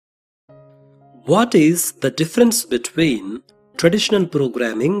What is the difference between traditional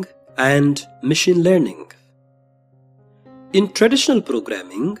programming and machine learning? In traditional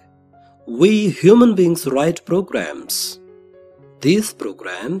programming, we human beings write programs. These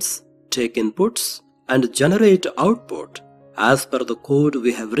programs take inputs and generate output as per the code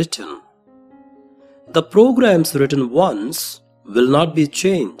we have written. The programs written once will not be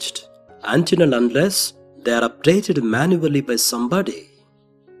changed until and unless they are updated manually by somebody.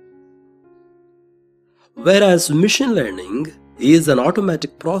 Whereas machine learning is an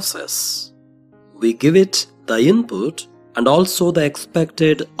automatic process. We give it the input and also the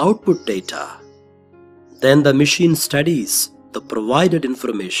expected output data. Then the machine studies the provided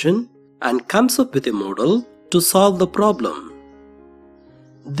information and comes up with a model to solve the problem.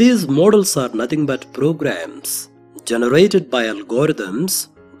 These models are nothing but programs generated by algorithms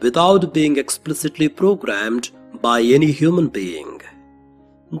without being explicitly programmed by any human being.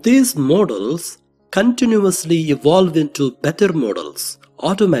 These models continuously evolve into better models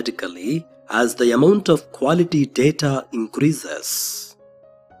automatically as the amount of quality data increases.